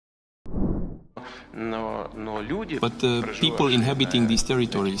But the people inhabiting these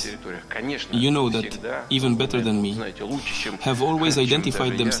territories, you know that even better than me, have always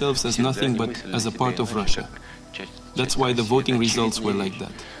identified themselves as nothing but as a part of Russia. That's why the voting results were like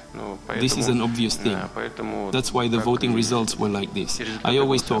that. This is an obvious thing. That's why the voting results were like this. I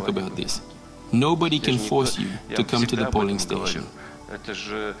always talk about this. Nobody can force you to come to the polling station.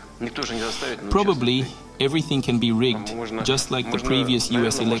 Probably everything can be rigged, just like the previous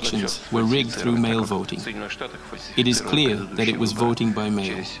US elections were rigged through mail voting. It is clear that it was voting by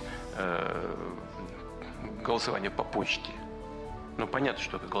mail.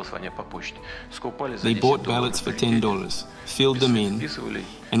 They bought ballots for $10, filled them in,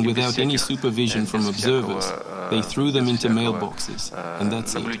 and without any supervision from observers, they threw them into mailboxes, and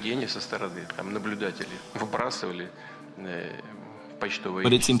that's it.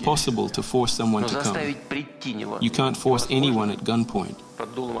 But it's impossible to force someone to come. You can't force anyone at gunpoint.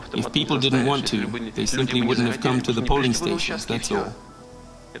 If people didn't want to, they simply wouldn't have come to the polling stations, that's all.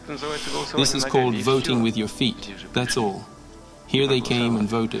 This is called voting with your feet, that's all. Here they came and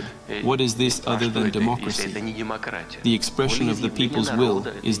voted. What is this other than democracy? The expression of the people's will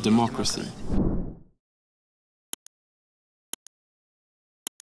is democracy.